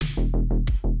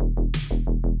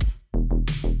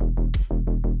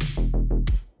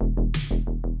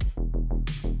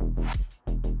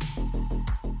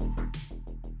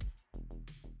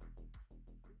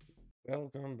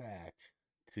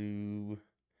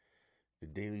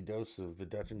host of the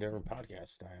Dutch and Denver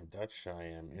podcast. I am Dutch. I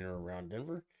am in or around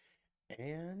Denver,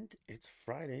 and it's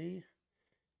Friday,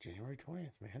 January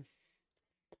 20th, man.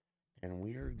 And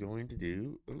we are going to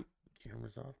do. Oh,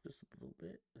 camera's off just a little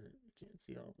bit. You can't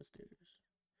see all the stickers.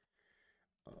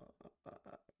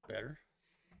 Better.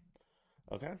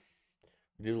 Okay.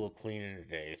 We did a little cleaning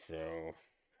today, so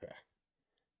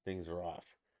things are off.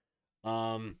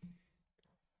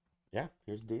 Yeah,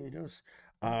 here's the daily dose.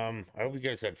 I hope you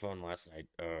guys had fun last night.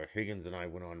 Higgins and I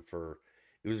went on for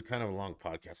it was kind of a long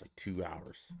podcast, like 2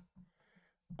 hours.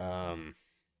 Um,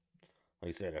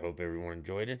 like I said, I hope everyone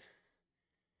enjoyed it.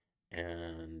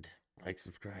 And like,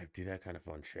 subscribe, do that kind of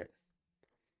fun shit.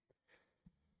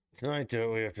 Tonight,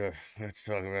 though, we have to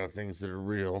talk about things that are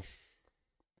real.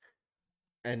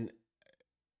 And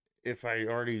if I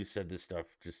already said this stuff,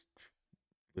 just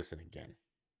listen again.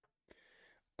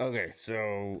 Okay,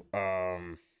 so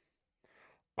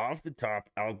off the top,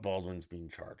 Alec Baldwin's being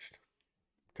charged.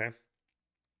 Okay.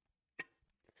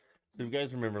 So if you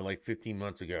guys remember, like 15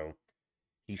 months ago,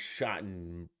 he shot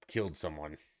and killed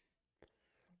someone.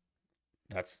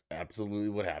 That's absolutely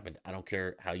what happened. I don't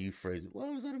care how you phrase it.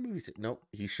 Well, was that a movie? Nope.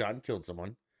 He shot and killed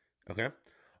someone. Okay.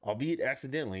 Albeit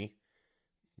accidentally.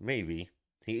 Maybe.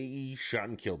 He shot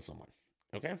and killed someone.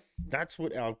 Okay. That's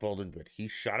what Alec Baldwin did. He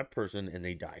shot a person and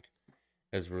they died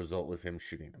as a result of him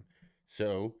shooting them.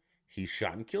 So he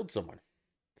shot and killed someone.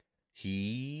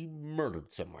 He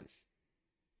murdered someone.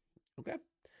 Okay.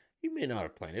 He may not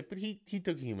have planned it, but he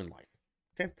took a human life.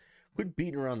 Okay. Quit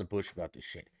beating around the bush about this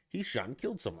shit. He shot and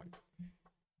killed someone.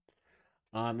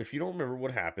 If you don't remember,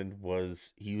 what happened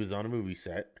was he was on a movie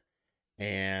set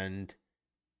and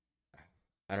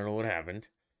I don't know what happened,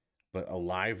 but a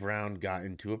live round got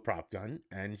into a prop gun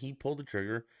and he pulled the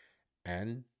trigger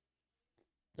and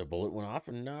the bullet went off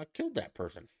and killed that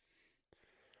person.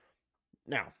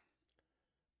 Now,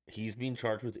 he's being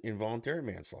charged with involuntary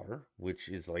manslaughter, which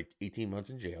is like 18 months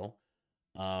in jail.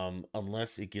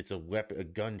 Unless it gets a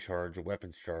gun charge, a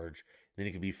weapons charge, then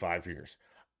it could be 5 years.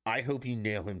 I hope you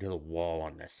nail him to the wall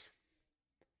on this.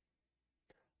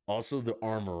 Also, the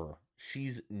armorer,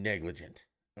 she's negligent.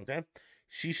 Okay,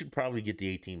 she should probably get the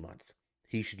 18 months.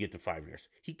 He should get the 5 years.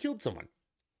 He killed someone,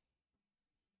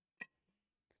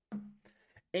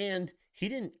 and he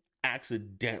didn't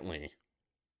accidentally.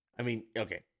 I mean,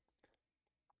 okay,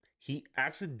 he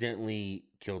accidentally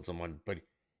killed someone, but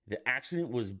the accident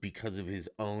was because of his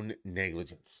own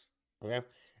negligence. Okay,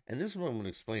 and this is what I'm going to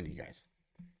explain to you guys.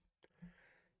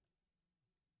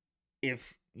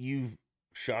 If you've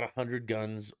shot 100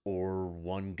 guns or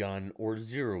 1 gun or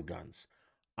 0 guns,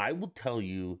 I will tell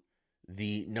you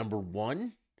the number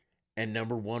 1 and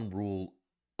number 1 rule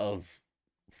of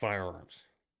firearms.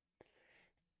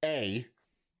 A,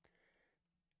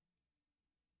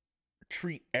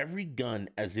 treat every gun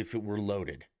as if it were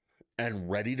loaded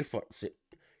and ready to fire.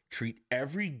 Treat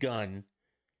every gun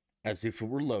as if it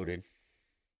were loaded.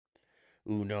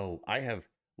 Ooh, no,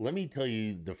 let me tell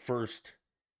you the first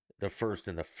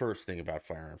thing about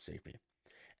firearm safety.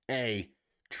 A,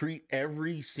 treat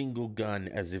every single gun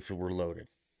as if it were loaded.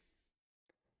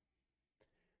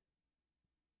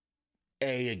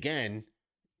 A, again,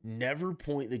 never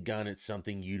point the gun at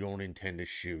something you don't intend to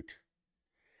shoot.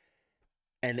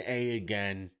 And A,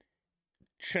 again,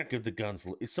 check if the gun's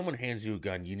if someone hands you a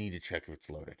gun, you need to check if it's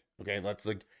loaded. Okay, that's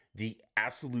like the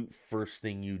absolute first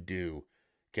thing you do.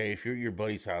 Okay, if you're at your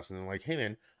buddy's house and they're like, "Hey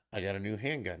man, I got a new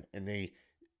handgun," and they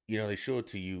show it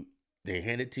to you, they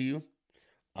hand it to you,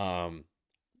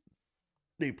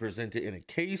 they present it in a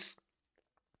case,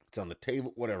 it's on the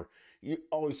table, whatever. You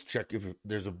always check if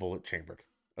there's a bullet chambered.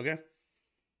 Okay,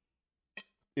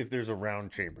 if there's a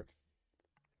round chambered.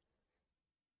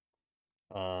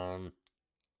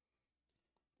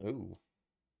 Ooh,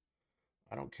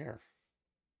 I don't care.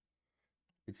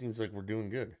 It seems like we're doing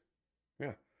good.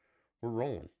 Yeah, we're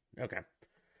rolling. Okay.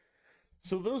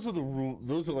 So those are the rules.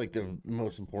 Those are like the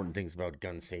most important things about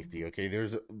gun safety. Okay,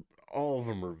 all of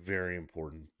them are very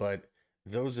important, but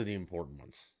those are the important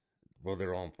ones. Well,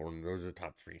 they're all important. Those are the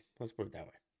top 3. Let's put it that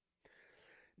way.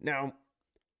 Now,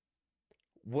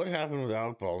 what happened with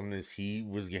Alec Baldwin is he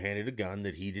was handed a gun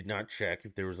that he did not check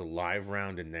if there was a live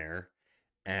round in there,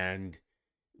 and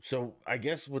so I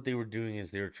guess what they were doing is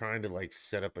they were trying to like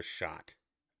set up a shot,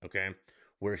 okay,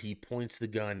 where he points the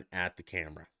gun at the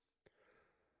camera.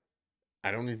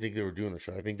 I don't even think they were doing the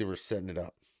shot. I think they were setting it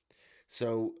up.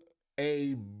 So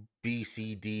A, B,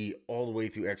 C, D, all the way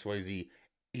through X, Y, Z.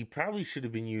 He probably should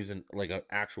have been using like an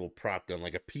actual prop gun,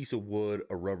 like a piece of wood,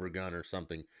 a rubber gun or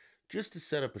something, just to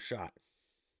set up a shot.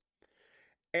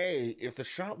 A, if the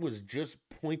shot was just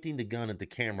pointing the gun at the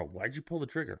camera, why'd you pull the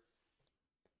trigger?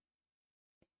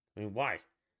 I mean, why?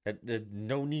 That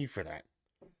no need for that.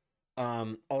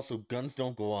 Also, guns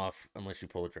don't go off unless you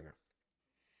pull the trigger.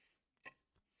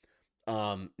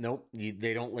 Nope,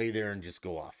 they don't lay there and just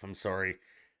go off. I'm sorry.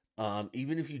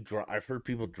 Even if you drop, I've heard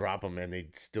people drop them and they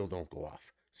still don't go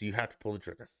off. So you have to pull the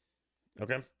trigger.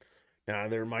 Okay. Now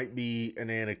there might be an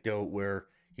anecdote where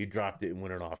you dropped it and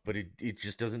went off, but it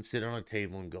just doesn't sit on a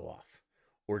table and go off,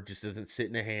 or it just doesn't sit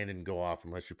in a hand and go off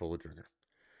unless you pull the trigger.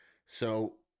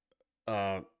 So,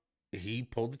 uh, he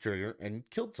pulled the trigger and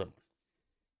killed someone.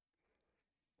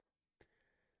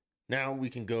 Now we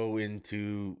can go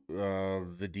into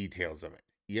the details of it.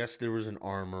 Yes, there was an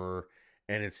armorer,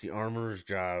 and it's the armorer's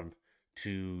job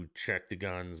to check the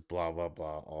guns, blah, blah,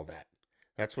 blah, all that.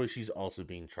 That's why she's also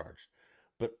being charged.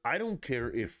 But I don't care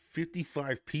if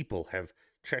 55 people have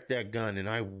checked that gun and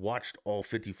I watched all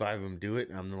 55 of them do it.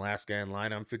 And I'm the last guy in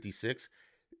line. I'm 56.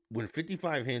 When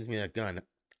 55 hands me that gun,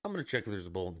 I'm going to check if there's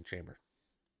a bullet in the chamber.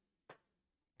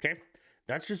 Okay?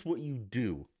 That's just what you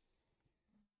do.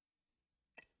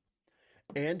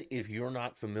 And if you're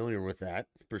not familiar with that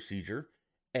procedure,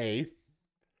 A,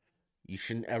 you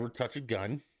shouldn't ever touch a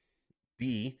gun.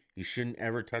 B, you shouldn't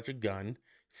ever touch a gun.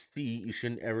 C, you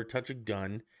shouldn't ever touch a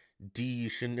gun. D, you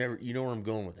shouldn't ever, you know where I'm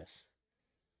going with this.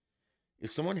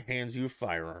 If someone hands you a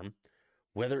firearm,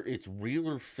 whether it's real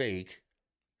or fake,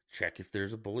 check if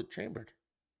there's a bullet chambered.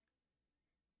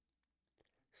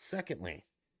 Secondly,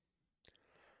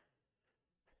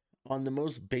 on the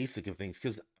most basic of things,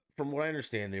 because from what I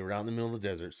understand, they were out in the middle of the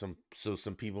desert.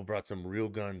 Some people brought some real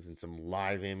guns and some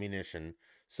live ammunition.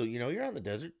 So you're out in the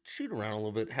desert, shoot around a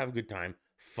little bit, have a good time,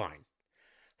 fine.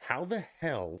 How the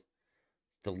hell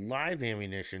the live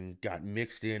ammunition got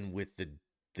mixed in with the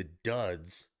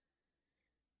duds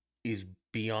is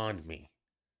beyond me.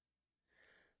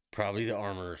 Probably the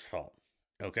armorer's fault.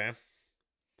 Okay.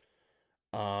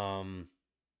 Um,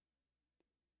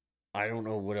 I don't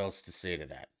know what else to say to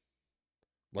that.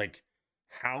 Like,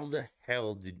 how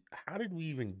did we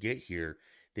even get here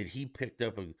that he picked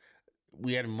up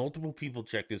we had multiple people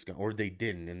check this gun, or they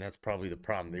didn't, and that's probably the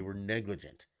problem. They were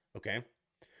negligent. Okay.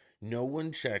 No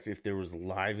one checked if there was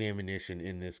live ammunition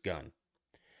in this gun.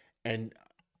 And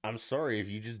I'm sorry, if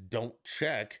you just don't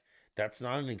check, that's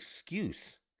not an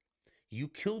excuse. You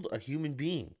killed a human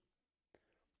being.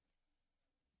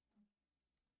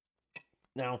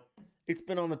 Now, it's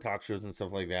been on the talk shows and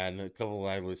stuff like that, and a couple of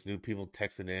live lists, new people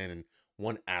texted in, and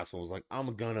one asshole was like, I'm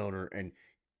a gun owner, and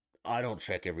I don't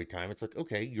check every time. It's like,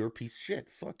 okay, you're a piece of shit.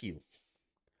 Fuck you.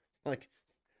 Like,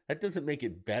 that doesn't make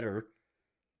it better.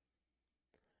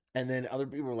 And then other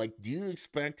people were like, do you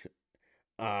expect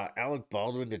Alec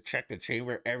Baldwin to check the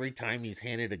chamber every time he's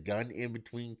handed a gun in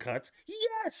between cuts?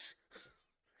 Yes!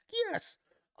 Yes!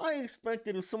 I expect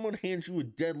that if someone hands you a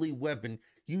deadly weapon,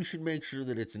 you should make sure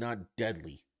that it's not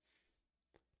deadly.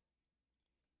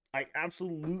 I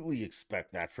absolutely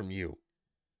expect that from you.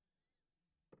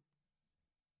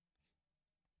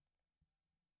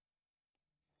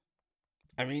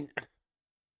 I mean,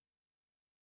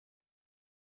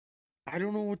 I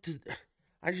don't know what to.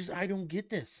 I don't get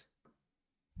this.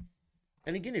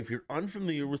 And again, if you're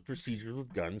unfamiliar with procedures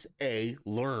with guns, A,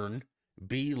 learn.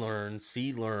 B, learn.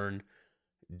 C, learn.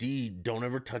 D, don't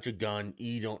ever touch a gun.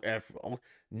 E, don't F,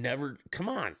 never. Come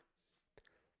on.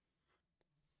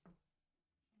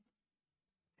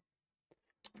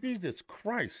 Jesus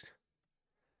Christ.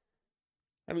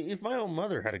 I mean, if my own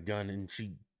mother had a gun and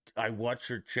I watched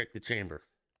her check the chamber,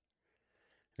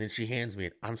 then she hands me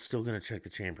it, I'm still going to check the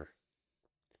chamber.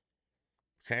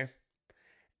 Okay?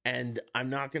 And I'm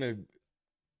not going to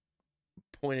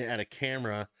point it at a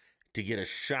camera to get a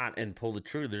shot and pull the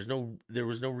trigger. There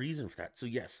was no reason for that. So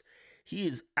yes, he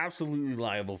is absolutely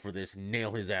liable for this.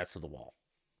 Nail his ass to the wall.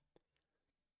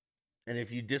 And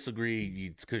if you disagree,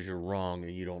 it's because you're wrong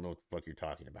and you don't know what the fuck you're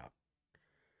talking about.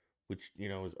 Which,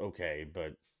 is okay,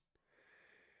 but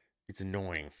it's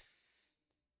annoying.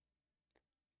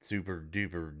 Super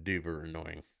duper duper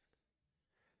annoying.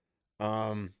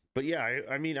 But yeah,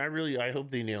 I mean, I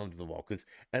hope they nail him to the wall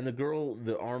and the girl,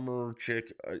 the armor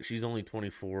chick, she's only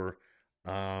 24.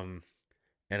 Um,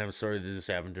 and I'm sorry that this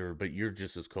happened to her, but you're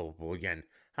just as culpable. Again,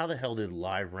 how the hell did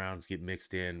live rounds get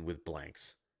mixed in with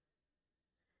blanks?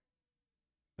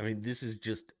 I mean, this is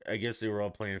just, I guess they were all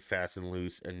playing fast and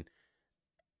loose, and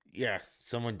yeah,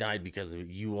 someone died because of it.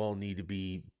 You all need to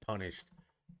be punished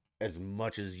as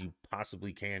much as you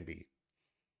possibly can be.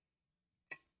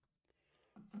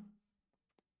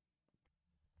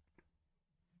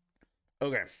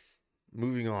 Okay,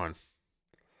 moving on.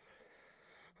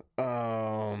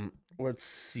 Let's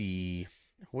see.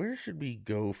 Where should we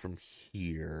go from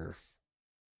here?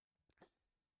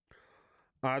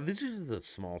 This is a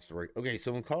small story. Okay,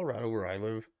 so in Colorado, where I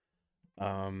live,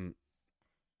 um,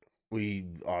 we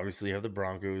obviously have the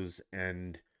Broncos,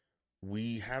 and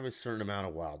we have a certain amount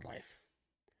of wildlife.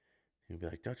 You'd be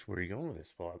like, Dutch, where are you going with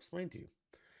this? Well, I'll explain to you.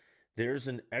 There's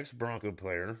an ex Bronco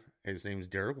player. His name's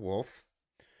Derek Wolf,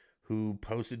 who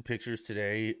posted pictures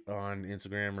today on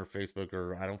Instagram or Facebook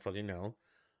or I don't fucking know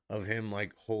of him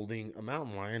like holding a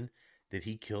mountain lion that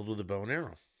he killed with a bow and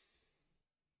arrow.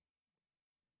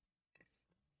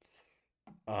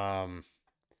 Um,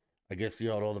 I guess he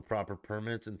had all the proper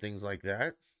permits and things like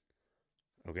that.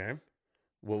 Okay.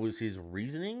 What was his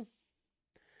reasoning?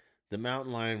 The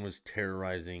mountain lion was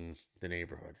terrorizing the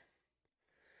neighborhood.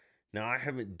 Now I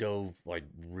haven't dove like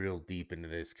real deep into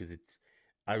this because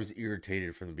I was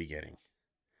irritated from the beginning.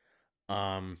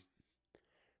 Um,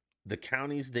 the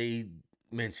counties they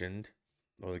mentioned,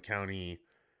 or the county,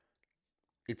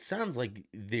 it sounds like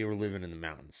they were living in the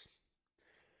mountains.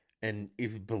 And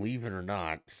if believe it or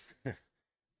not,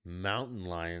 mountain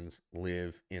lions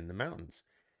live in the mountains.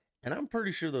 And I'm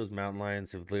pretty sure those mountain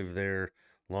lions have lived there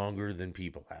longer than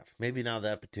people have. Maybe not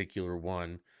that particular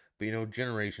one, but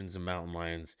generations of mountain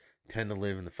lions tend to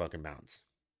live in the fucking mountains.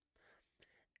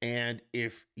 And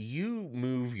if you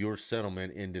move your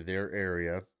settlement into their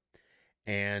area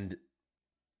and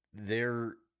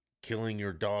they're killing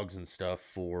your dogs and stuff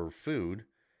for food,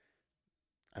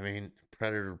 I mean,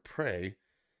 predator prey,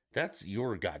 that's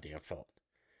your goddamn fault.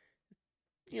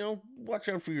 Watch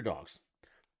out for your dogs.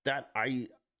 That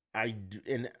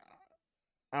and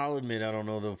I'll admit I don't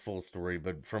know the full story,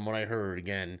 but from what I heard,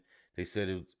 again, they said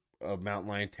it was a mountain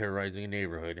lion terrorizing a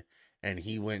neighborhood, and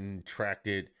he went and tracked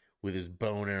it with his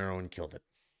bow and arrow and killed it.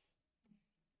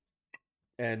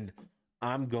 And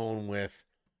I'm going with,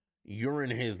 you're in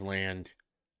his land,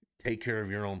 take care of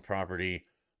your own property,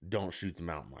 don't shoot the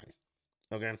mountain lion.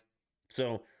 Okay?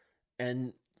 So,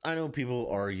 and I know people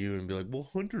argue and be like, well,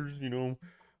 hunters,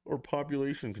 or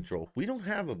population control. We don't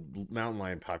have a mountain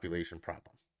lion population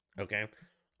problem. Okay?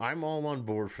 I'm all on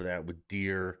board for that with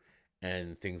deer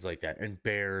and things like that. And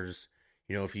bears,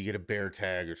 if you get a bear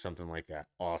tag or something like that,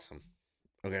 awesome.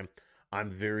 Okay? I'm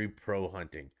very pro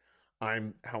hunting.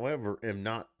 However, am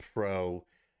not pro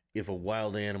if a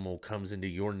wild animal comes into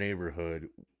your neighborhood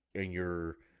and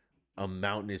you're a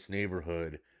mountainous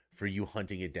neighborhood for you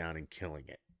hunting it down and killing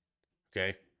it.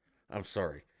 Okay? I'm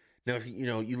sorry. Now, if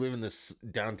you live in this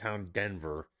downtown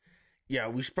Denver, yeah,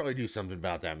 we should probably do something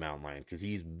about that mountain lion because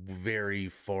he's very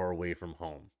far away from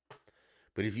home.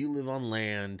 But if you live on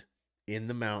land in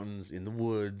the mountains, in the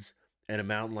woods, and a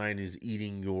mountain lion is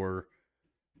eating your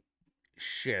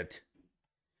shit,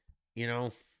 you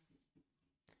know,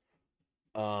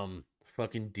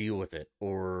 fucking deal with it.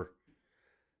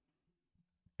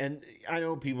 And I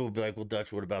know people will be like, well,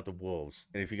 Dutch, what about the wolves?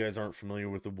 And if you guys aren't familiar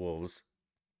with the wolves,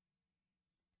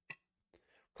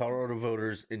 Colorado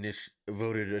voters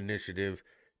voted initiative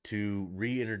to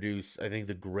reintroduce, I think,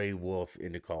 the gray wolf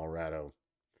into Colorado,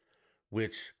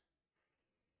 which,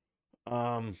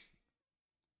 um,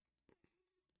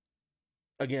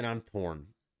 again, I'm torn.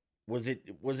 Was it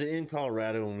in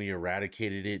Colorado when we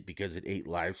eradicated it because it ate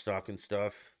livestock and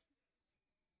stuff?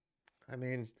 I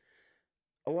mean,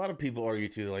 a lot of people argue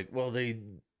too, like, well,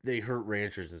 they hurt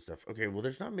ranchers and stuff. Okay, well,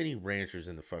 there's not many ranchers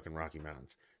in the fucking Rocky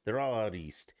Mountains. They're all out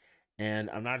east, and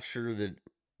I'm not sure that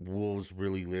wolves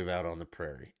really live out on the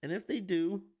prairie. And if they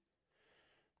do,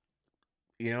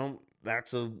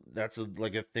 that's a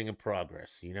like a thing of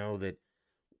progress. That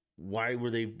why were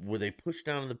they pushed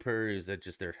down to the prairie? Is that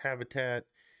just their habitat?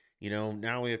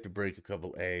 Now we have to break a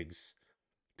couple eggs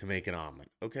to make an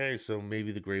omelet. Okay, so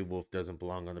maybe the gray wolf doesn't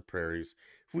belong on the prairies.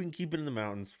 If we can keep it in the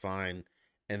mountains, fine.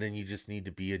 And then you just need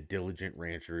to be a diligent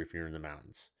rancher if you're in the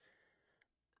mountains.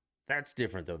 That's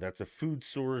different though. That's a food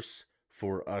source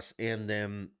for us and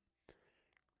them.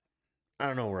 I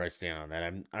don't know where I stand on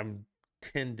that. I'm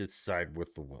tend to side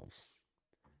with the wolves.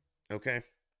 Okay.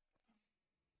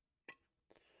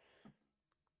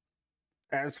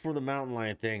 As for the mountain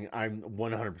lion thing, I'm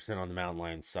 100% on the mountain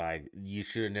lion side. You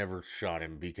should have never shot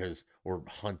him or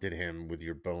hunted him with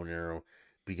your bow and arrow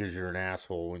because you're an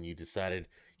asshole and you decided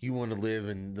you want to live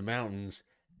in the mountains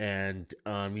and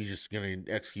you're just going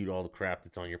to execute all the crap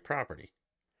that's on your property.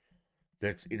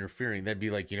 That's interfering. That'd be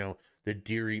like, the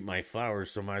deer eat my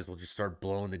flowers, so I might as well just start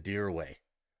blowing the deer away.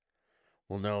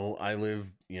 Well, no, I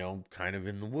live, kind of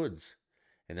in the woods,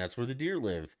 and that's where the deer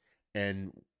live.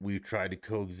 And we've tried to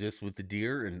coexist with the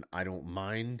deer, and I don't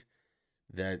mind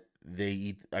that they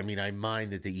eat. I mean, I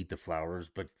mind that they eat the flowers,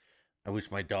 but I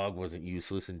wish my dog wasn't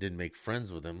useless and didn't make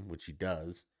friends with him, which he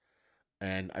does.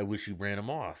 And I wish he ran them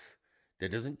off.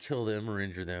 That doesn't kill them or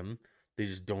injure them. They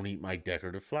just don't eat my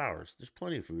decorative flowers. There's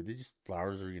plenty of food. They just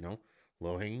flowers are,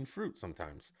 low hanging fruit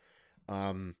sometimes.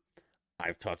 Um,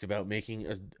 I've talked about making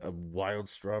a wild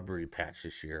strawberry patch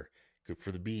this year, good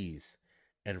for the bees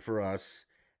and for us.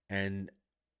 And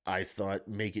I thought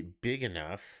make it big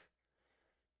enough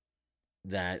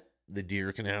that the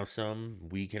deer can have some,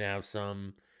 we can have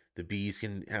some, the bees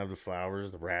can have the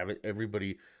flowers, the rabbit,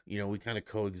 everybody, we kind of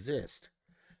coexist.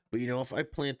 But if I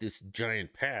plant this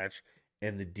giant patch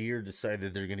and the deer decide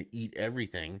that they're going to eat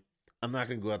everything, I'm not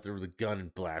going to go out there with a gun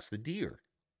and blast the deer.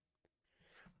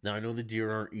 Now I know the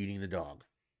deer aren't eating the dog.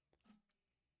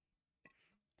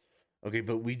 Okay,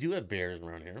 but we do have bears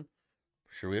around here.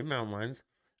 Sure, we have mountain lions,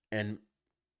 and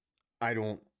I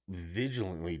don't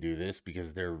vigilantly do this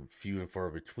because they're few and far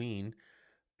between.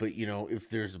 But if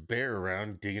there's a bear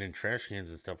around digging in trash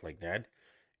cans and stuff like that,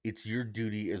 it's your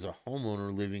duty as a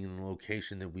homeowner living in the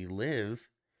location that we live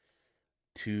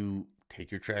to take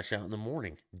your trash out in the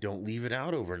morning. Don't leave it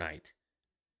out overnight.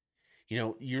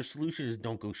 Your solution is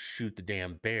don't go shoot the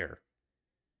damn bear.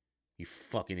 You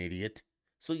fucking idiot.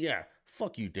 So yeah,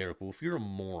 fuck you, Derek Wolf. You're a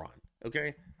moron.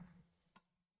 Okay?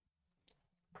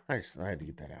 I had to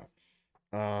get that out.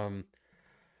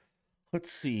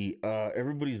 Let's see.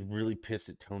 Everybody's really pissed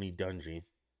at Tony Dungy.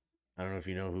 I don't know if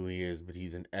you know who he is, but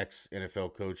he's an ex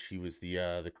NFL coach. He was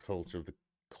the coach of the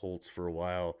Colts for a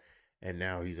while, and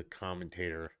now he's a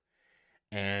commentator.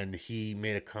 And he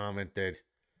made a comment that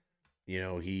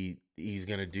he's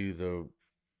gonna do the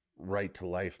Right to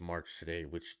Life March today,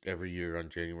 which every year on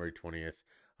January 20th,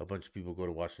 a bunch of people go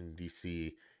to Washington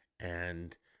D.C.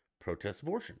 and protest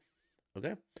abortion.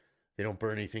 Okay, they don't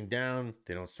burn anything down.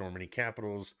 They don't storm any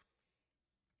capitals.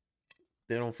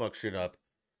 They don't fuck shit up.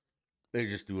 They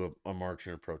just do a march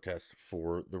and a protest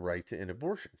for the right to end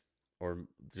abortion. Or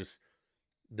just,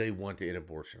 they want to end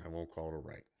abortion. I won't call it a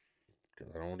right.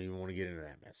 Because I don't even want to get into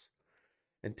that mess.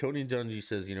 And Tony Dungy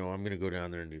says, I'm going to go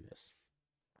down there and do this.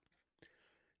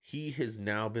 He has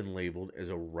now been labeled as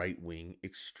a right-wing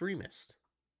extremist.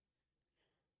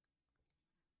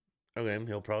 Okay,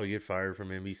 he'll probably get fired from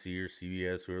NBC or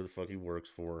CBS, whoever the fuck he works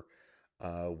for,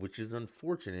 which is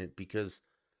unfortunate because,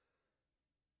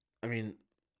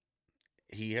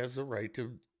 he has the right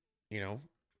to,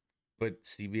 but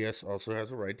CBS also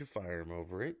has a right to fire him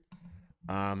over it.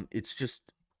 It's just,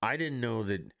 I didn't know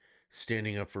that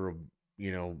standing up for,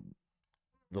 the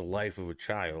life of a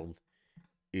child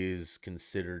is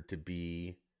considered to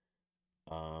be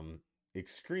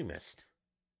extremist,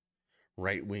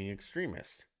 right-wing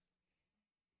extremist.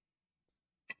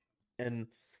 And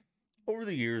over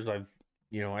the years, I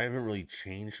haven't really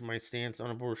changed my stance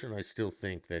on abortion. I still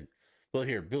think that, well,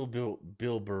 here, Bill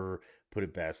Burr put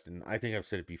it best, and I think I've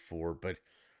said it before, but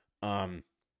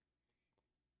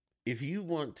if you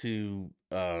want to,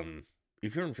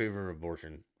 if you're in favor of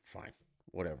abortion, fine,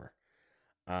 whatever.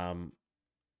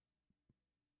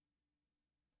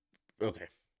 Okay,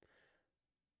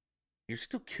 you're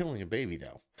still killing a baby,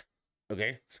 though.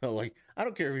 Okay, so I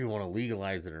don't care if you want to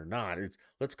legalize it or not.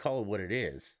 Let's call it what it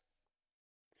is,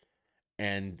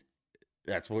 and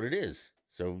that's what it is.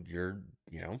 So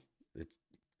it's,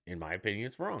 in my opinion,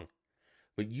 it's wrong.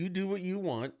 But you do what you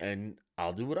want, and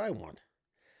I'll do what I want.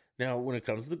 Now, when it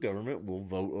comes to the government, we'll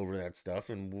vote over that stuff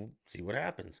and we'll see what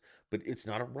happens. But it's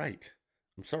not a right.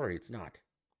 I'm sorry, it's not.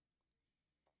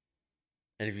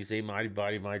 And if you say my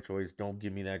body, my choice, don't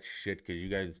give me that shit because you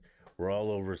guys were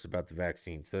all over us about the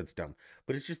vaccines. That's dumb.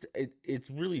 But it's just, it's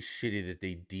really shitty that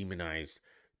they demonized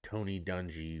Tony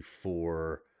Dungy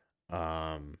for,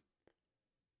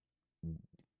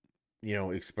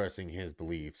 expressing his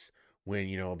beliefs when,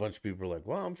 a bunch of people are like,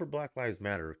 well, I'm for Black Lives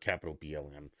Matter, capital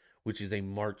BLM, which is a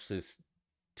Marxist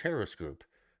terrorist group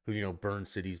who, burn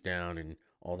cities down and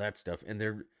all that stuff. And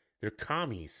they're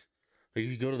commies. Like,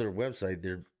 if you go to their website,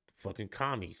 they're fucking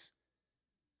commies.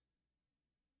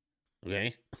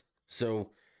 Okay? So,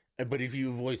 but if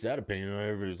you voice that opinion,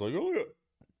 everybody's like, oh yeah,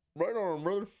 right on,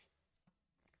 brother.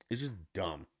 It's just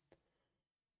dumb.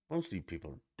 Most of these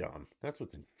people are dumb. That's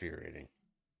what's infuriating.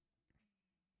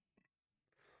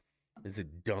 Is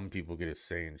that dumb people get a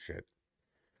say in shit.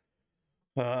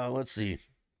 Let's see.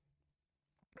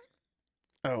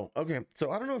 Oh, okay. So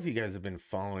I don't know if you guys have been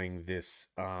following this,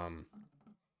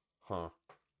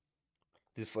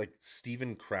 this like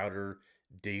Steven Crowder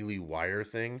Daily Wire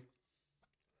thing.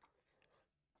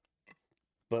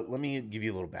 But let me give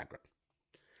you a little background.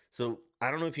 So I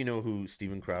don't know if you know who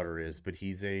Steven Crowder is, but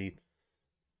he's a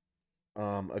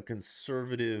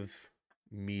conservative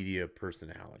media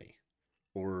personality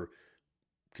or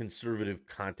conservative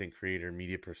content creator,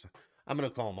 media person. I'm gonna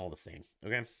call them all the same,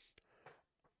 okay?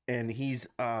 And he's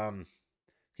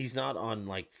He's not on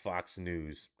like Fox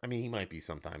News. I mean, he might be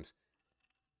sometimes,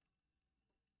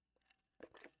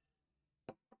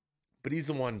 but he's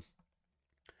the one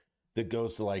that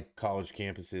goes to like college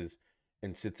campuses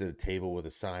and sits at a table with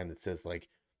a sign that says like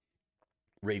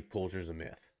rape culture is a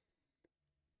myth.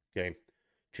 Okay,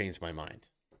 changed my mind.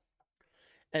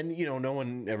 And no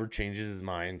one ever changes his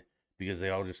mind because they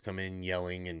all just come in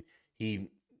yelling. And he,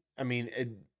 I mean,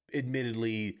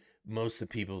 admittedly, most of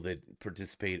the people that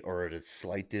participate are at a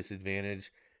slight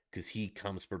disadvantage because he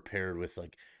comes prepared with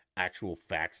like actual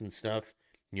facts and stuff.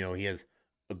 He has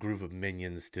a group of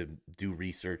minions to do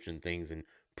research and things and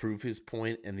prove his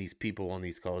point. And these people on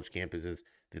these college campuses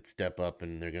that step up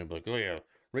and they're going to be like, oh, yeah,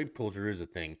 rape culture is a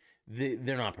thing.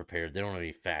 They're not prepared. They don't have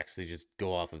any facts. They just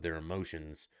go off of their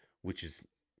emotions, which is,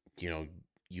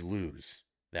 you lose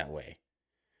that way.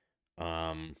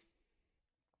 Um,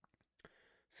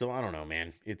 so I don't know,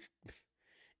 man. It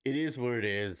is what it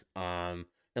is. And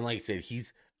like I said,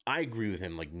 I agree with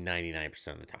him like 99%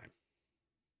 of the time.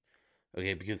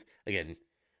 Okay, because again,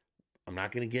 I'm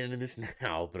not gonna get into this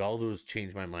now, but all those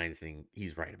change my mind thing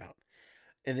he's right about.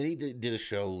 And then he did a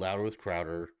show, Louder with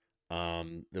Crowder.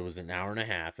 There was an hour and a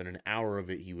half, and an hour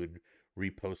of it he would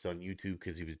repost on YouTube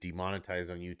because he was demonetized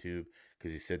on YouTube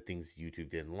because he said things YouTube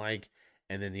didn't like.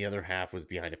 And then the other half was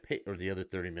behind the other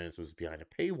 30 minutes was behind a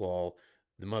paywall,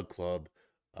 the Mug Club,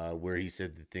 where he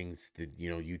said the things that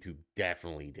YouTube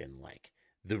definitely didn't like.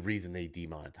 The reason they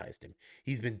demonetized him.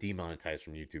 He's been demonetized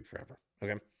from YouTube forever.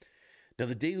 Okay. Now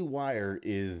the Daily Wire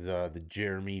is the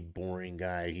Jeremy boring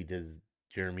guy. He does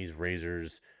Jeremy's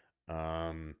Razors,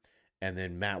 and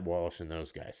then Matt Walsh and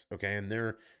those guys. Okay, and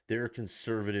they're a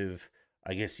conservative,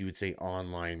 I guess you would say,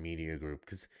 online media group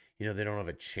because they don't have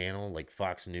a channel like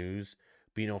Fox News.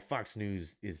 But Fox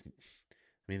News is,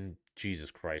 I mean,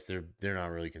 Jesus Christ, they're not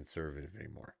really conservative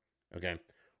anymore. Okay,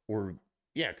 or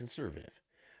yeah, conservative.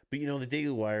 But the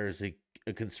Daily Wire is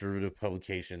a conservative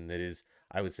publication that is,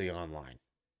 I would say, online.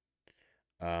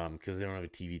 Because they don't have a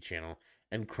TV channel.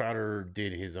 And Crowder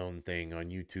did his own thing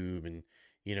on YouTube and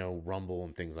Rumble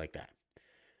and things like that.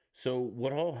 So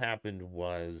what all happened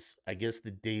was, I guess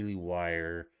the Daily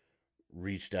Wire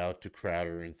reached out to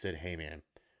Crowder and said, "Hey man,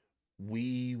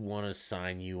 we want to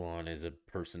sign you on as a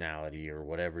personality or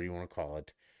whatever you want to call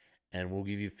it, and we'll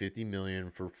give you 50 million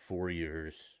for 4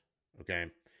 years." Okay,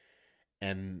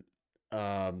 and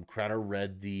Crowder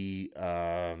read the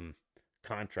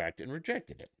contract and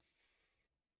rejected it.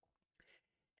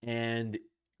 And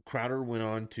Crowder went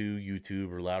on to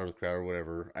YouTube or Louder with Crowder,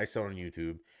 whatever. I saw it on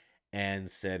YouTube and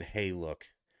said, "Hey, look,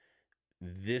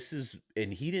 this is,"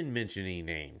 and he didn't mention any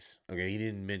names. Okay, he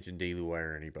didn't mention Daily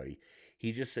Wire or anybody.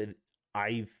 He just said,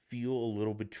 "I feel a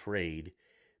little betrayed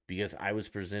because I was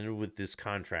presented with this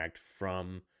contract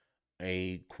from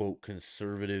a quote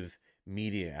conservative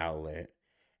media outlet,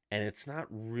 and it's not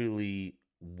really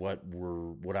what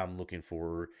I'm looking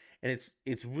for, and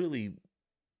it's really."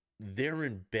 They're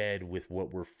in bed with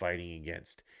what we're fighting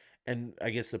against. And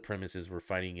I guess the premise is we're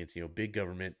fighting against, big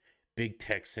government, big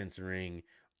tech censoring,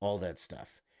 all that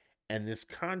stuff. And this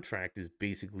contract is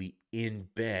basically in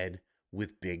bed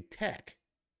with big tech.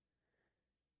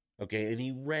 Okay. And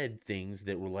he read things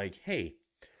that were like, hey,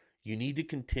 you need to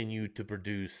continue to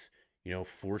produce,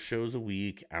 4 shows a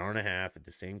week, hour and a half at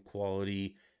the same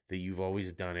quality that you've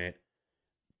always done it.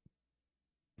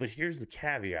 But here's the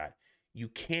caveat: you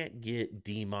can't get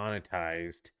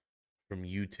demonetized from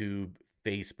YouTube,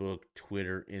 Facebook,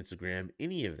 Twitter, Instagram,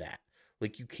 any of that.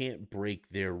 Like you can't break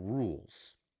their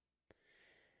rules.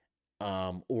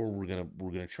 Or we're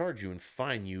gonna charge you and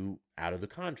fine you out of the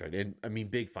contract. And I mean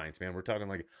big fines, man. We're talking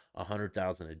like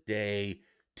 100,000 a day,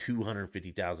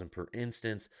 250,000 per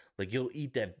instance. Like you'll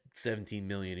eat that 17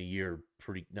 million a year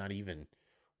pretty, not even,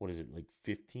 what is it, like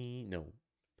 15? No,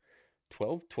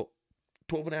 12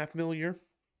 and a half mil a year,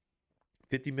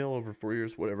 50 mil over 4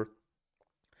 years, whatever.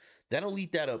 That'll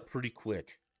eat that up pretty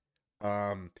quick.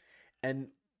 And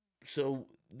so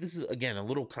this is again a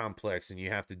little complex, and you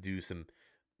have to do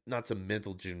not some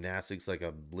mental gymnastics like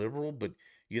a liberal, but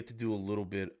you have to do a little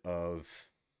bit of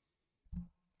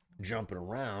jumping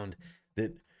around.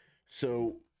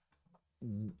 So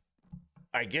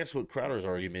I guess what Crowder's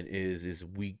argument is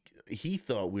he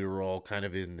thought we were all kind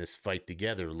of in this fight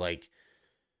together, like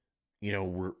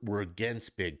we're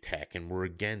against big tech and we're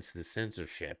against the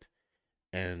censorship,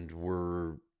 and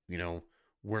we're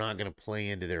not going to play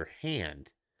into their hand.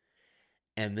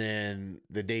 And then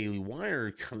the Daily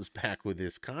Wire comes back with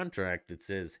this contract that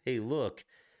says, hey, look,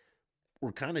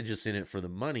 we're kind of just in it for the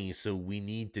money, so we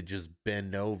need to just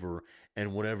bend over,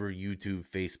 and whatever YouTube,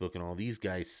 Facebook, and all these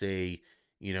guys say,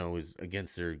 is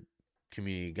against their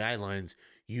community guidelines,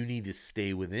 you need to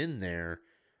stay within there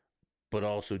but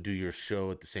also do your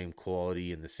show at the same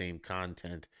quality and the same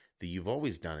content that you've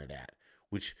always done it at,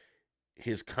 which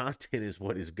his content is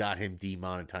what has got him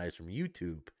demonetized from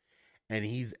YouTube. And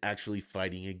he's actually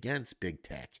fighting against big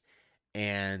tech.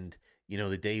 And,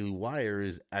 the Daily Wire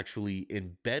is actually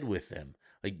in bed with them.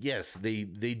 Like, yes, they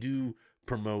do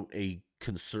promote a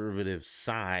conservative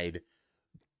side,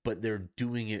 but they're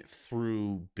doing it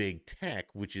through big tech,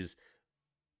 which is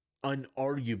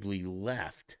unarguably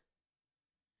left.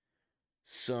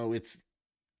 So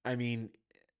I mean,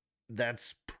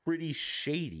 that's pretty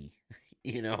shady,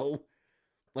 you know?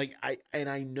 Like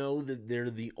I know that they're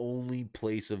the only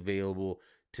place available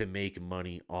to make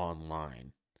money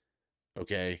online.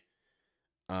 Okay?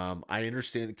 I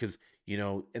understand because,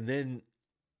 and then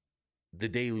the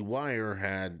Daily Wire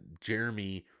had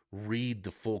Jeremy read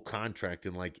the full contract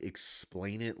and like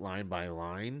explain it line by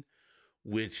line,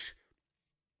 which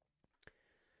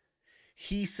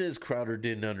he says Crowder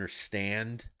didn't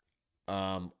understand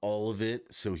all of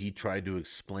it, so he tried to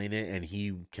explain it and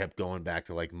he kept going back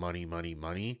to like money, money,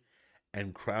 money.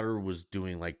 And Crowder was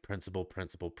doing like principle,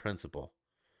 principle, principle.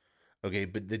 Okay,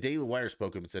 but the Daily Wire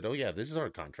spoke up and said, "Oh yeah, this is our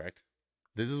contract.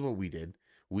 This is what we did.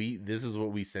 This is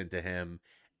what we sent to him,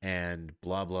 and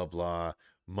blah blah blah,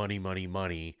 money, money,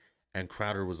 money." And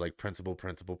Crowder was like principle,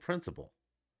 principle, principle.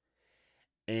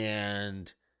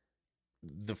 And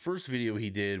the first video he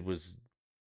did was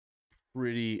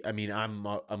pretty. I mean, I'm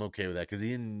okay with that because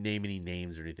he didn't name any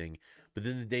names or anything. But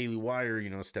then the Daily Wire,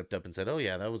 stepped up and said, "Oh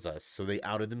yeah, that was us." So they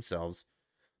outed themselves.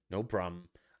 No problem.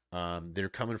 They're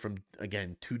coming from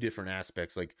again two different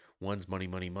aspects. Like one's money,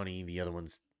 money, money. The other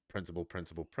one's principle,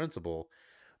 principle, principle.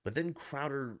 But then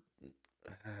Crowder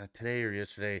today or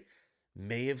yesterday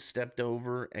may have stepped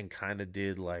over and kind of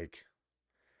did like,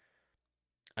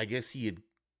 I guess he had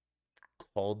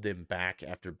called them back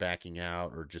after backing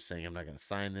out or just saying I'm not going to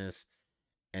sign this,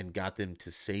 and got them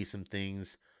to say some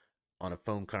things on a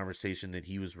phone conversation that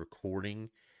he was recording.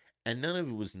 And none of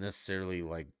it was necessarily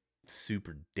like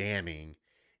super damning.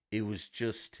 It was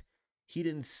just he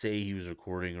didn't say he was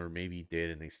recording, or maybe he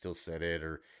did and they still said it,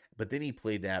 or but then he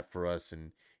played that for us,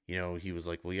 and he was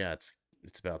like, well, yeah,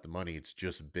 it's about the money. It's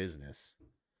just business.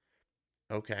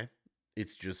 Okay.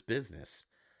 It's just business.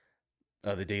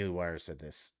 The Daily Wire said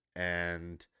this.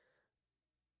 And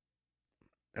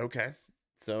okay.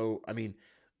 So, I mean,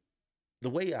 the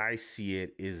way I see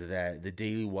it is that the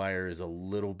Daily Wire is a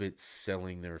little bit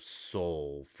selling their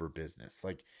soul for business.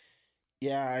 Like,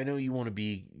 yeah, I know you want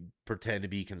to pretend to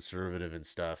be conservative and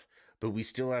stuff, but we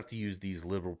still have to use these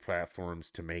liberal platforms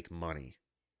to make money.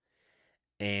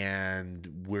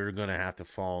 And we're going to have to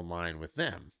fall in line with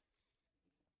them.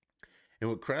 And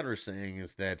what Crowder's saying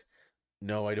is that,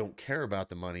 no, I don't care about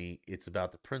the money. It's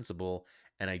about the principle,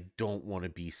 and I don't want to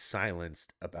be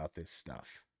silenced about this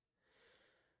stuff.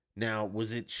 Now,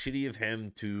 was it shitty of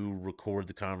him to record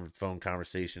the phone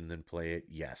conversation and then play it?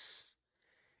 Yes.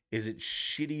 Is it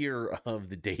shittier of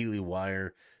the Daily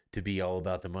Wire to be all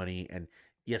about the money? And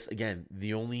yes, again,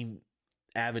 the only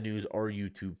avenues are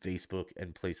YouTube, Facebook,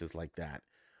 and places like that.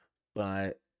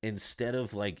 But instead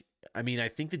of like, I mean, I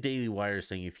think the Daily Wire is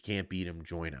saying if you can't beat them,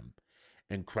 join them.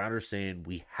 And Crowder's saying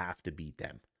we have to beat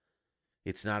them.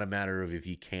 It's not a matter of if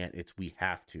you can't, it's we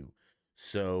have to.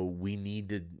 So we need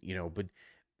to, but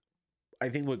I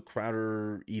think what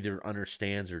Crowder either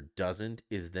understands or doesn't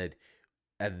is that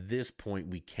at this point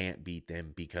we can't beat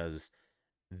them because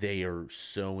they are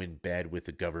so in bed with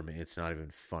the government. It's not even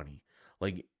funny.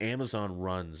 Like Amazon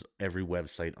runs every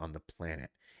website on the planet.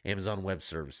 Amazon Web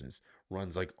Services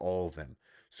runs like all of them.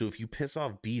 So if you piss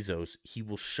off Bezos, he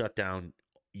will shut down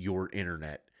your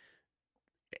internet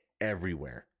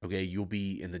everywhere. Okay, you'll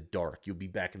be in the dark. You'll be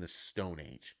back in the Stone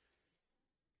Age.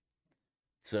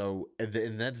 So,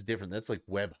 and that's different. That's like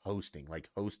web hosting, like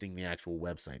hosting the actual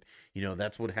website.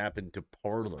 That's what happened to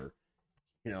Parler.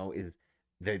 Is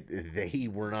that they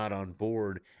were not on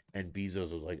board, and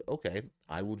Bezos was like, okay,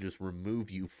 I will just remove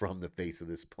you from the face of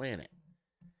this planet.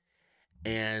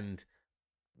 And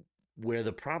where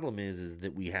the problem is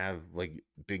that we have like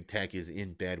big tech is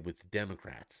in bed with the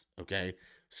Democrats, okay?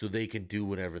 So they can do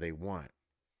whatever they want.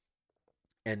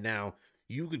 And now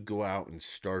you could go out and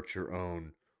start your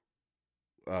own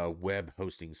web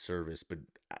hosting service, but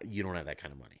you don't have that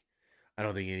kind of money. I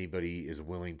don't think anybody is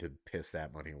willing to piss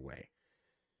that money away.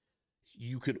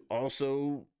 You could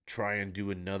also try and do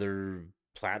another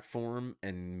platform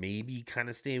and maybe kind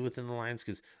of stay within the lines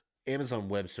because Amazon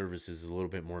Web Services is a little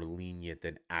bit more lenient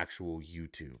than actual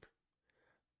YouTube.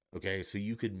 Okay, so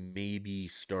you could maybe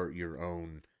start your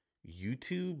own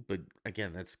YouTube, but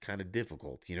again, that's kind of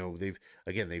difficult.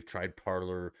 They've tried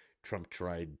Parler, Trump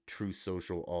tried Truth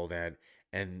Social, all that,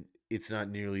 and it's not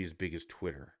nearly as big as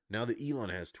Twitter. Now that Elon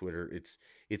has Twitter, it's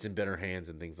in better hands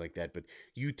and things like that. But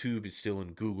YouTube is still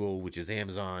in Google, which is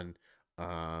Amazon.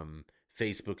 Um,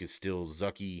 Facebook is still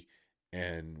Zucky,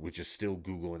 and which is still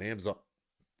Google and Amazon,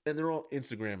 and they're all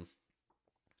Instagram.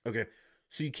 Okay,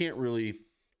 so you can't really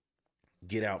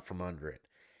get out from under it.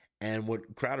 And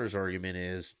what Crowder's argument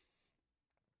is,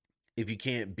 if you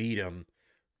can't beat them,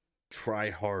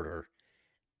 try harder.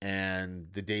 And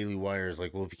the Daily Wire is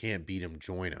like, well, if you can't beat them,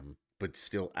 join them, but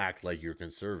still act like you're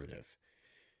conservative,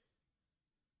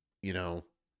 you know?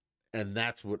 And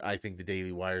that's what I think the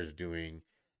Daily Wire is doing,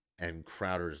 and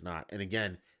Crowder's not. And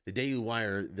again, the Daily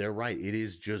Wire, they're right. It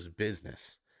is just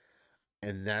business.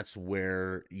 And that's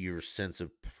where your sense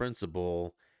of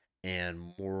principle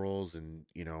and morals and,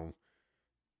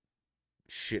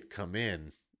 shit come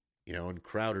in, and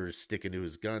Crowder's sticking to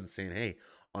his gun saying, hey,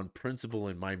 on principle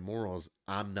and my morals,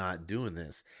 I'm not doing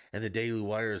this. And the Daily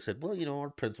Wire said, well, our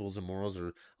principles and morals are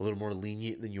a little more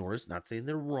lenient than yours. Not saying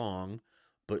they're wrong,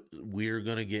 but we're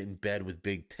going to get in bed with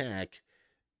big tech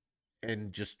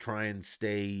and just try and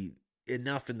stay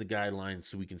enough in the guidelines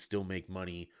so we can still make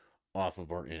money off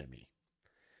of our enemy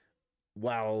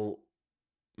while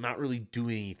not really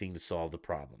doing anything to solve the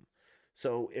problem.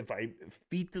 So if I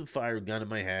feed the fire gun in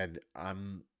my head,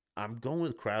 I'm going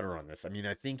with Crowder on this. I mean,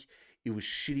 I think it was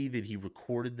shitty that he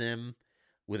recorded them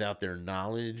without their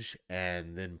knowledge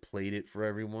and then played it for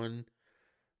everyone.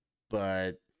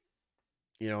 But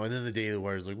and then the Daily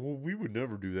Wire is like, well, we would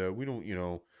never do that. We don't,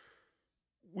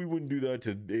 we wouldn't do that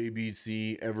to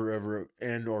ABC ever,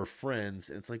 and our friends.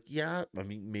 And it's like, yeah, I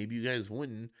mean, maybe you guys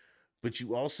wouldn't, but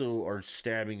you also are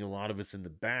stabbing a lot of us in the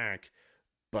back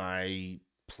by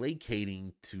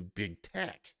placating to big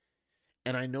tech.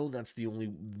 And I know that's the only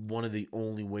one of the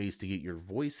only ways to get your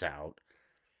voice out.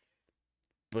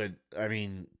 But I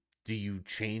mean, do you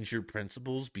change your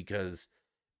principles because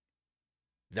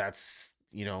that's,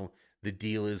 the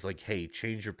deal is like, hey,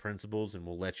 change your principles and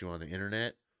we'll let you on the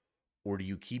internet? Or do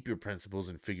you keep your principles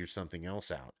and figure something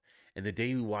else out? And the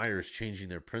Daily Wire is changing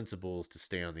their principles to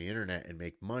stay on the internet and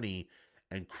make money.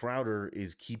 And Crowder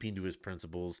is keeping to his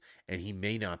principles, and he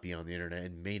may not be on the internet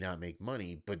and may not make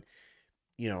money. But,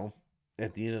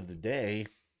 at the end of the day,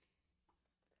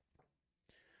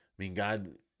 I mean, God,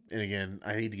 and again,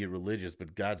 I hate to get religious,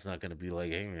 but God's not going to be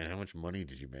like, hey, man, how much money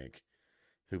did you make?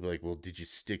 He'll be like, well, did you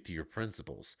stick to your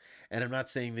principles? And I'm not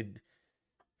saying that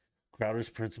Crowder's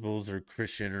principles are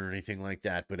Christian or anything like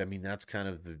that, but I mean, that's kind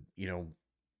of the,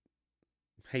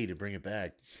 hey, to bring it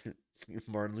back,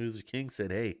 Martin Luther King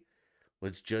said, hey,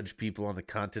 let's judge people on the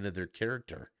content of their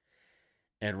character.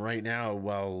 And right now,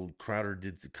 while Crowder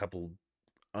did a couple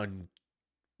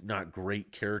not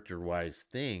great character wise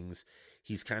things,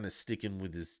 he's kind of sticking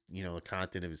with his, the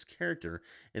content of his character,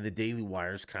 and the Daily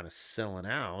Wire's kind of selling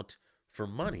out for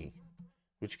money.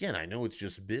 Which again, I know it's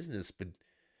just business, but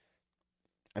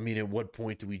I mean, at what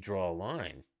point do we draw a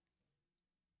line?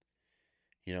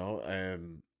 You know,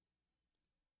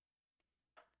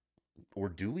 or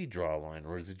do we draw a line,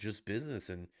 or is it just business?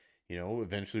 And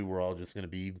eventually we're all just going to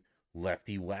be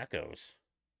lefty wackos.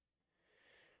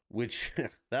 Which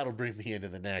that'll bring me into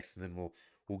the next, and then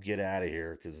we'll get out of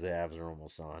here because the Avs are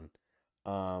almost on.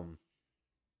 Um,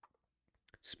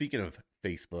 Speaking of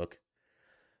Facebook,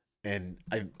 and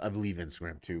I believe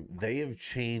Instagram too, they have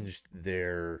changed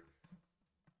their,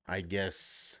 I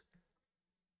guess,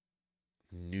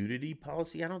 nudity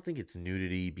policy. I don't think it's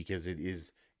nudity because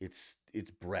it's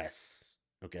breasts,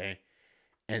 okay?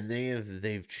 And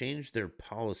they've changed their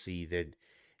policy that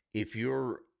if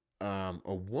you're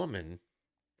a woman,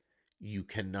 you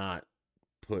cannot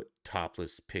put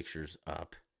topless pictures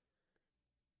up.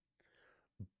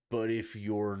 But if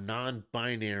you're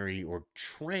non-binary or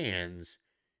trans,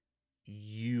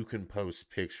 you can post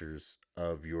pictures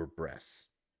of your breasts.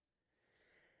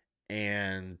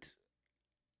 And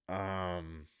huh.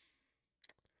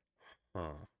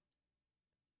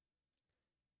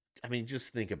 I mean,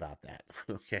 just think about that,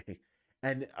 okay?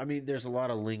 And I mean, there's a lot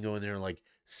of lingo in there like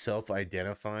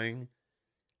self-identifying.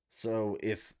 So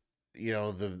if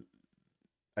the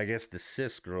I guess the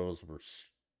cis girls were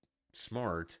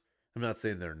smart. I'm not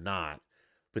saying they're not,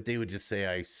 but they would just say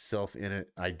I self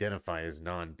identify as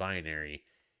non-binary.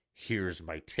 Here's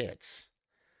my tits.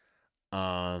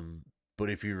 Um, but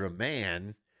if you're a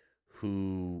man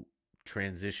who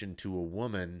transitioned to a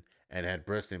woman and had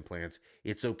breast implants,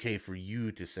 it's okay for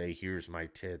you to say here's my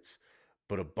tits,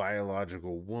 but a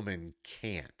biological woman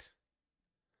can't.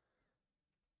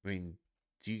 I mean,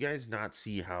 do you guys not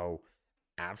see how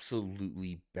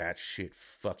absolutely batshit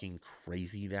fucking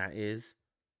crazy that is?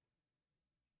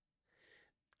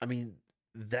 I mean,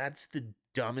 that's the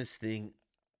dumbest thing.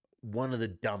 one of the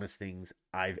dumbest things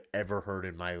I've ever heard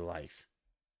in my life.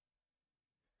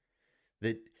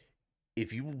 That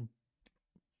if you were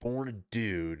born a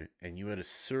dude and you had a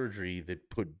surgery that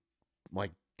put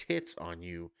like tits on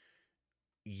you,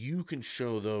 you can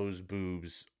show those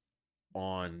boobs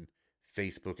on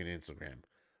Facebook and Instagram.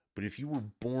 But if you were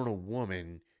born a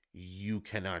woman, you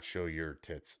cannot show your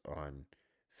tits on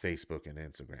Facebook and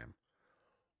Instagram.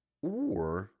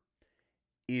 Or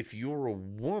if you're a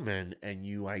woman and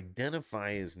you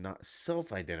identify as not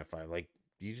self identify, like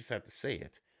you just have to say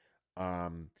it.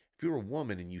 If you're a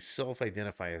woman and you self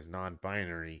identify as non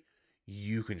binary,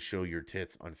 you can show your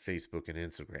tits on Facebook and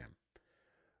Instagram.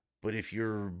 But if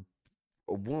you're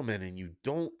a woman and you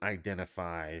don't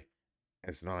identify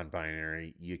as non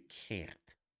binary, you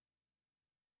can't.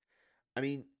 I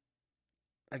mean,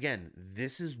 again,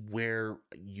 this is where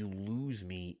you lose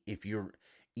me if you're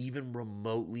even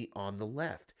remotely on the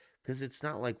left. Because it's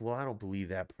not like, well, I don't believe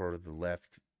that part of the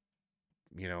left,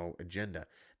 agenda.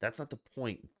 That's not the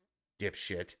point,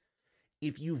 dipshit.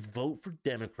 If you vote for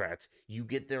Democrats, you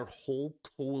get their whole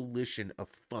coalition of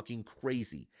fucking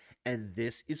crazy. And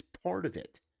this is part of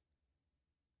it.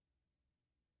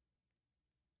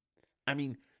 I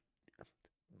mean,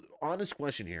 honest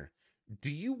question here. Do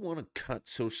you want to cut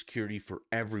Social Security for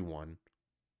everyone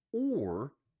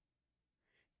or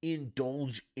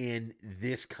indulge in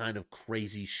this kind of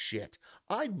crazy shit?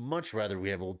 I'd much rather we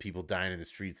have old people dying in the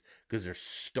streets because they're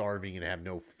starving and have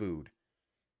no food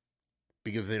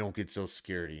because they don't get Social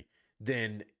Security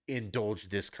than indulge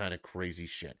this kind of crazy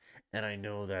shit. And I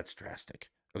know that's drastic.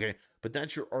 Okay, but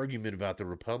that's your argument about the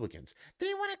Republicans.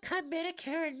 They want to cut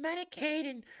Medicare and Medicaid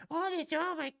and all this.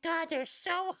 Oh my God, they're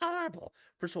so horrible.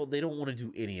 First of all, they don't want to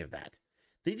do any of that.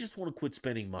 They just want to quit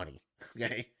spending money.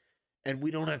 Okay, and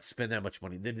we don't have to spend that much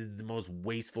money. That is the most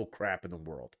wasteful crap in the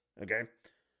world. Okay,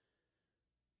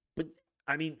 but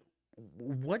I mean,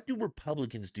 what do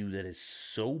Republicans do that is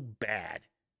so bad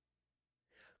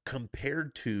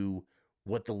compared to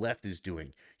what the left is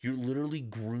doing? You're literally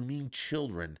grooming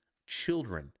children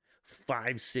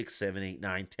 5, 6, 7, 8,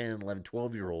 9, 10, 11,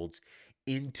 12-year-olds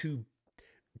into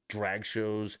drag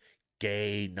shows,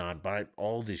 gay, non-bi,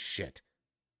 all this shit.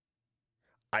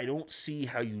 I don't see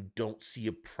how you don't see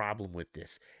a problem with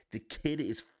this. The kid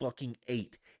is fucking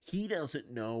 8. He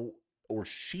doesn't know, or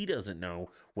she doesn't know,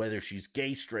 whether she's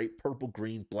gay, straight, purple,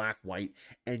 green, black, white,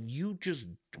 and you just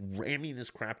ramming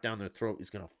this crap down their throat is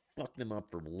going to fuck them up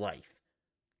for life.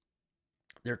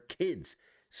 They're kids.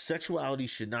 Sexuality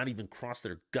should not even cross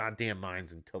their goddamn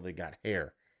minds until they got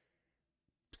hair.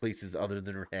 Places other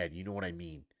than her head. You know what I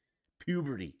mean?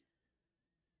 Puberty.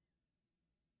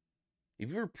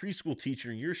 If you're a preschool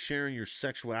teacher and you're sharing your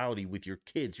sexuality with your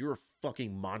kids, you're a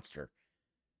fucking monster.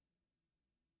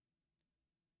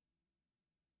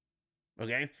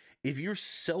 Okay? If you're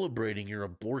celebrating your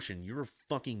abortion, you're a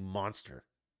fucking monster.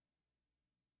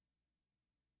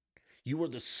 You are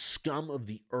the scum of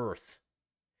the earth.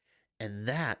 And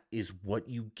that is what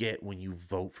you get when you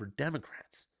vote for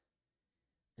Democrats.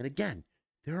 And again,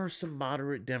 there are some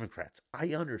moderate Democrats.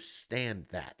 I understand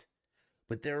that.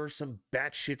 But there are some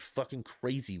batshit fucking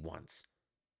crazy ones.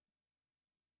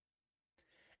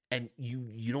 And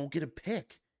you don't get a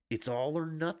pick. It's all or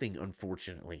nothing,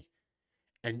 unfortunately.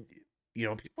 And,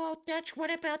 well, Dutch,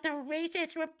 what about the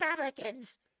racist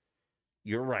Republicans?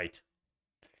 You're right.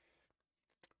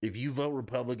 If you vote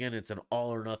Republican, it's an all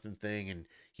or nothing thing, and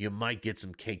you might get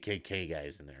some KKK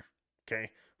guys in there, okay,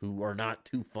 who are not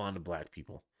too fond of black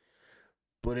people.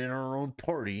 But in our own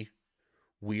party,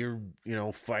 we're,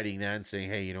 fighting that and saying,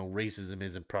 hey, racism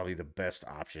isn't probably the best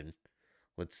option.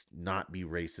 Let's not be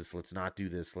racist. Let's not do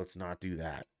this. Let's not do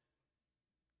that.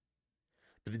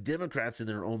 But the Democrats in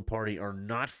their own party are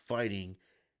not fighting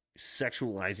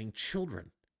sexualizing children.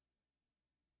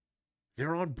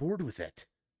 They're on board with it.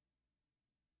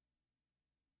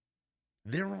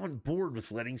 They're on board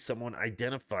with letting someone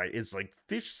identify as like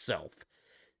fish self.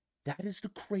 That is the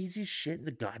craziest shit in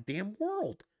the goddamn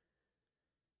world.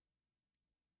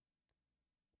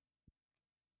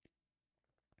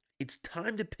 It's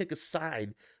time to pick a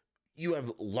side. You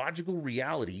have logical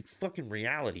reality, fucking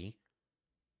reality.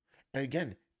 And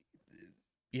again,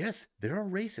 yes, there are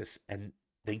racists, and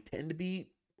they tend to be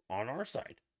on our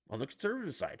side, on the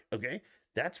conservative side, okay?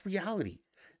 That's reality.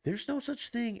 There's no such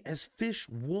thing as fish,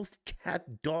 wolf,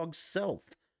 cat, dog, self.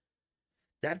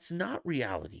 That's not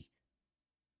reality.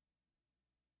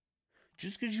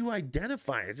 Just because you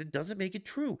identify as it doesn't make it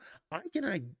true.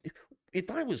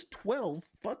 If I was 12,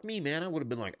 fuck me, man, I would have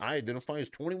been like, I identify as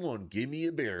 21, give me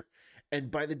a beer. And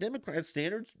by the Democrat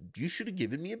standards, you should have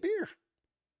given me a beer.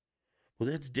 Well,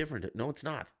 that's different. No, it's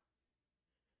not.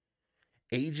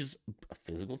 Age is a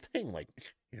physical thing, like,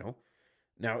 you know.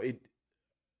 Now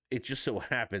it just so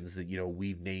happens that,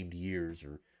 we've named years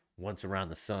or once around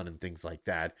the sun and things like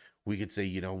that. We could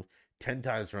say, 10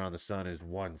 times around the sun is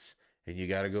once, and you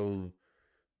got to go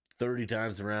 30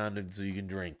 times around and so you can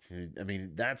drink. I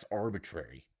mean, that's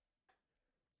arbitrary,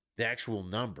 the actual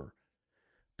number.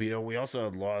 But, we also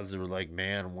had laws that were like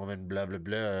man, woman, blah, blah,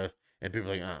 blah. And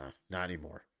people are like, not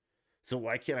anymore. So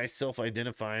why can't I self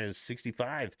identify as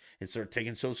 65 and start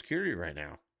taking Social Security right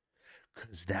now?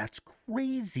 Because that's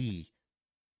crazy.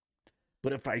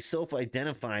 But if I self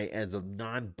identify as a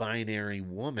non binary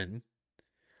woman,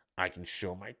 I can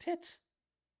show my tits.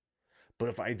 But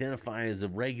if I identify as a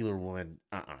regular woman,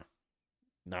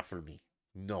 not for me.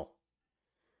 No.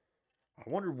 I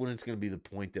wonder when it's going to be the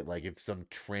point that, like, if some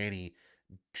tranny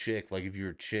chick, like if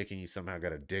you're a chick and you somehow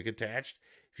got a dick attached,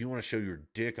 if you want to show your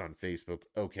dick on Facebook,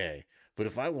 okay. But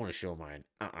if I want to show mine,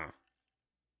 I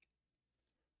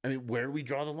mean, where do we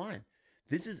draw the line?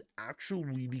 This is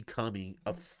actually becoming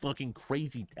a fucking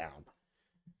crazy town.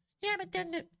 Yeah, but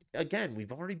then again,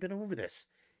 we've already been over this.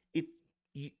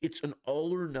 It's an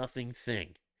all or nothing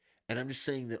thing, and I'm just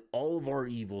saying that all of our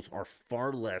evils are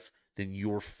far less than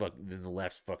than the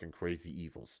left's fucking crazy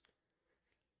evils.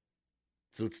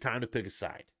 So it's time to pick a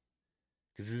side,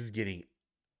 because this is getting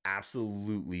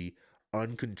absolutely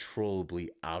uncontrollably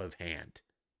out of hand.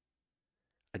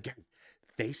 Again,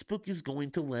 Facebook is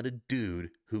going to let a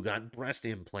dude who got breast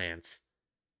implants,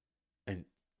 and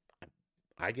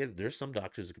I guess there's some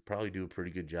doctors that could probably do a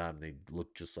pretty good job and they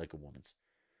look just like a woman's.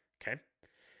 Okay?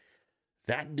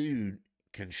 That dude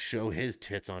can show his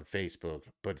tits on Facebook,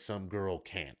 but some girl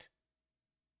can't.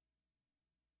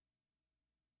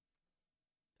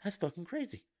 That's fucking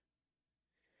crazy.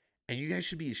 And you guys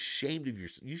should be ashamed of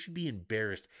yourself. You should be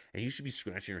embarrassed, and you should be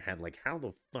scratching your head like, how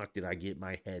the fuck did I get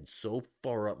my head so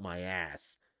far up my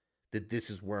ass that this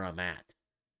is where I'm at?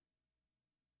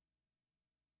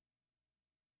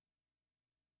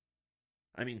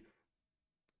 I mean,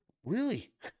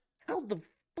 really? How the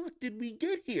fuck did we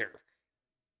get here?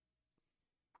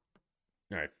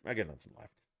 All right, I got nothing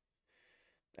left.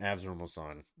 Avs are almost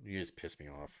on. You just piss me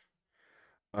off.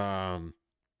 Um,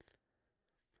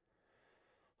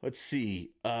 let's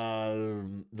see.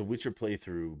 The Witcher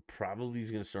playthrough probably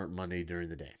is going to start Monday during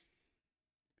the day.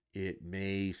 It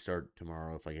may start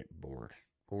tomorrow if I get bored,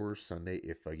 or Sunday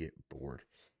if I get bored.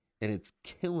 And it's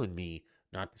killing me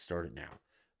not to start it now.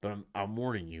 But I'm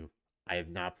warning you, I have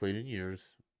not played in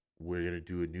years. We're going to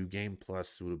do a new game plus,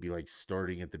 so it'll be like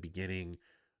starting at the beginning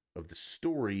of the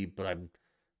story, but I'm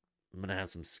going to have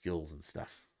some skills and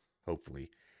stuff, hopefully.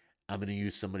 I'm going to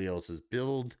use somebody else's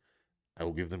build. I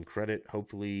will give them credit,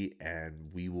 hopefully, and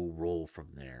we will roll from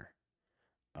there.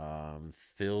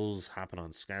 Phil's hopping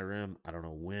on Skyrim. I don't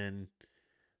know when,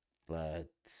 but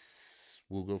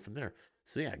we'll go from there.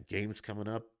 So yeah, games coming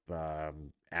up.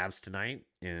 Avs tonight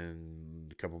in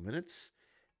a couple minutes,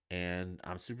 and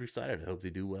I'm super excited. I hope they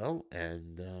do well,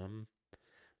 and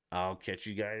I'll catch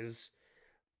you guys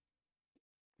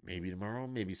maybe tomorrow,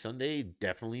 maybe Sunday,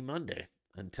 definitely Monday.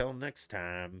 Until next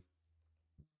time,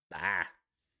 bye.